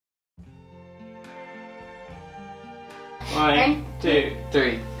One, two,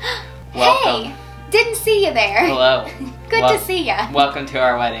 three. Welcome. Hey, didn't see you there. Hello. Good to see ya. Welcome to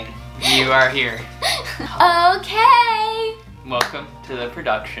our wedding. You are here. Okay. Welcome to the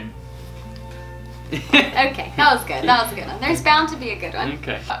production. Okay, that was good. That was a good one. There's bound to be a good one.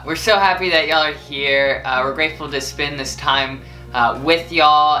 Okay. We're so happy that y'all are here. We're grateful to spend this time with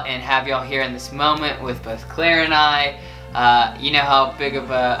y'all and have y'all here in this moment with both Claire and I. You know how big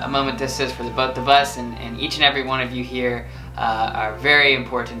of a moment this is for the both of us, and each and every one of you here are very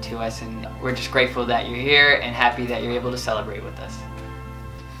important to us, and we're just grateful that you're here and happy that you're able to celebrate with us.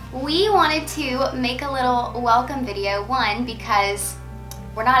 We wanted to make a little welcome video, one, because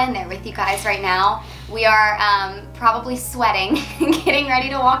we're not in there with you guys right now. We are probably sweating, getting ready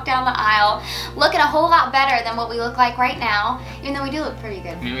to walk down the aisle, looking a whole lot better than what we look like right now, even though we do look pretty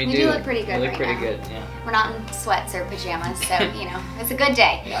good. I mean, we do look pretty good we look right pretty now. good, yeah. We're not in sweats or pajamas, so, you know, it's a good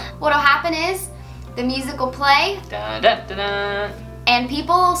day. Yeah. What'll happen is the music will play, Dun, dun, dun, dun. and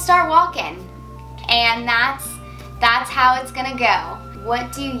people will start walking, and that's how it's gonna go.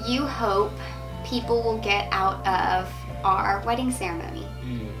 What do you hope people will get out of our wedding ceremony?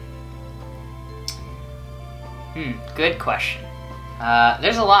 Good question.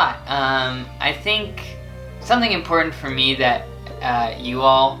 There's a lot. I think something important for me that you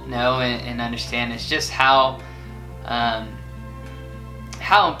all know and understand is just how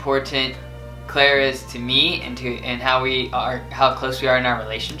important Claire is to me and how close we are in our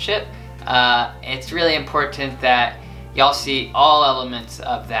relationship. It's really important that y'all see all elements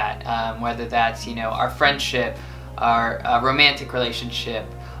of that, whether that's, you know, our friendship, our romantic relationship,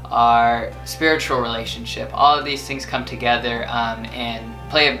 our spiritual relationship. All of these things come together and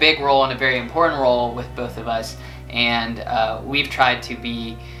play a big role and a very important role with both of us, and we've tried to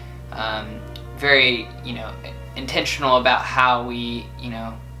be very, you know, intentional about how we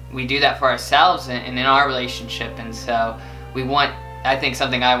do that for ourselves and in our relationship. And so I think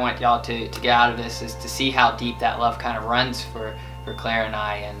something I want y'all to get out of this is to see how deep that love kind of runs for Claire and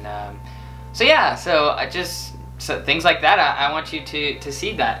I. And so things like that, I want you to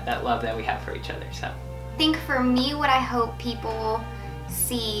see that love that we have for each other. So I think for me, what I hope people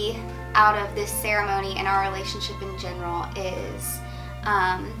see out of this ceremony and our relationship in general is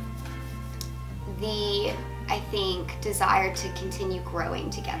I think, desire to continue growing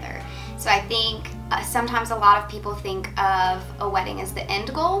together. So I think sometimes a lot of people think of a wedding as the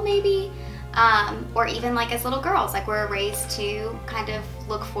end goal, maybe, or even like as little girls, like we're raised to kind of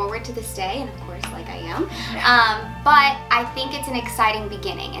look forward to this day, and of course, like I am. But I think it's an exciting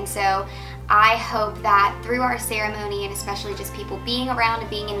beginning, and so I hope that through our ceremony, and especially just people being around and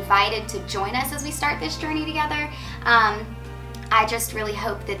being invited to join us as we start this journey together, I just really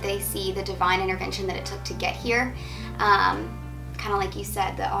hope that they see the divine intervention that it took to get here. Kind of like you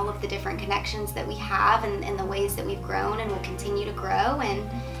said, that all of the different connections that we have and the ways that we've grown and will continue to grow, and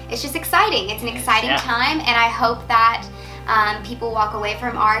it's just exciting. It's an exciting time, and I hope that people walk away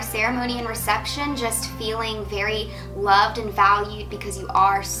from our ceremony and reception just feeling very loved and valued, because you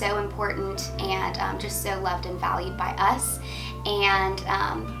are so important and just so loved and valued by us. And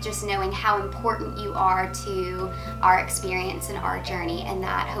just knowing how important you are to our experience and our journey, and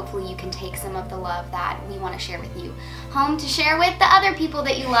that hopefully you can take some of the love that we want to share with you home to share with the other people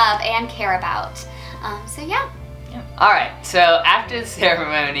that you love and care about. So yeah. Alright, so after the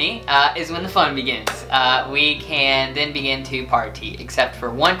ceremony is when the fun begins. We can then begin to party, except for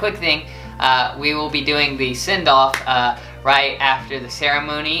one quick thing. We will be doing the send-off right after the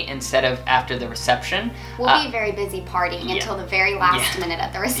ceremony instead of after the reception. We'll be very busy partying until the very last minute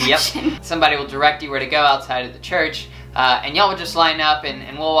at the reception. Yep. Somebody will direct you where to go outside of the church, and y'all will just line up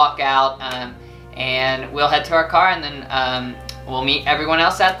and we'll walk out, and we'll head to our car, and then we'll meet everyone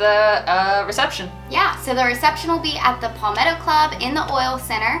else at the reception. Yeah, so the reception will be at the Palmetto Club in the Oil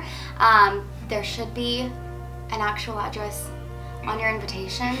Center. There should be an actual address on your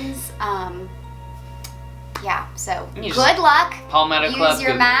invitations. Yeah, so good luck. Palmetto Club. Use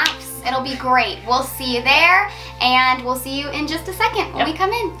your maps. It'll be great. We'll see you there, and we'll see you in just a second when we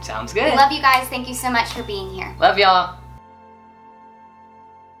come in. Sounds good. We love you guys. Thank you so much for being here. Love y'all.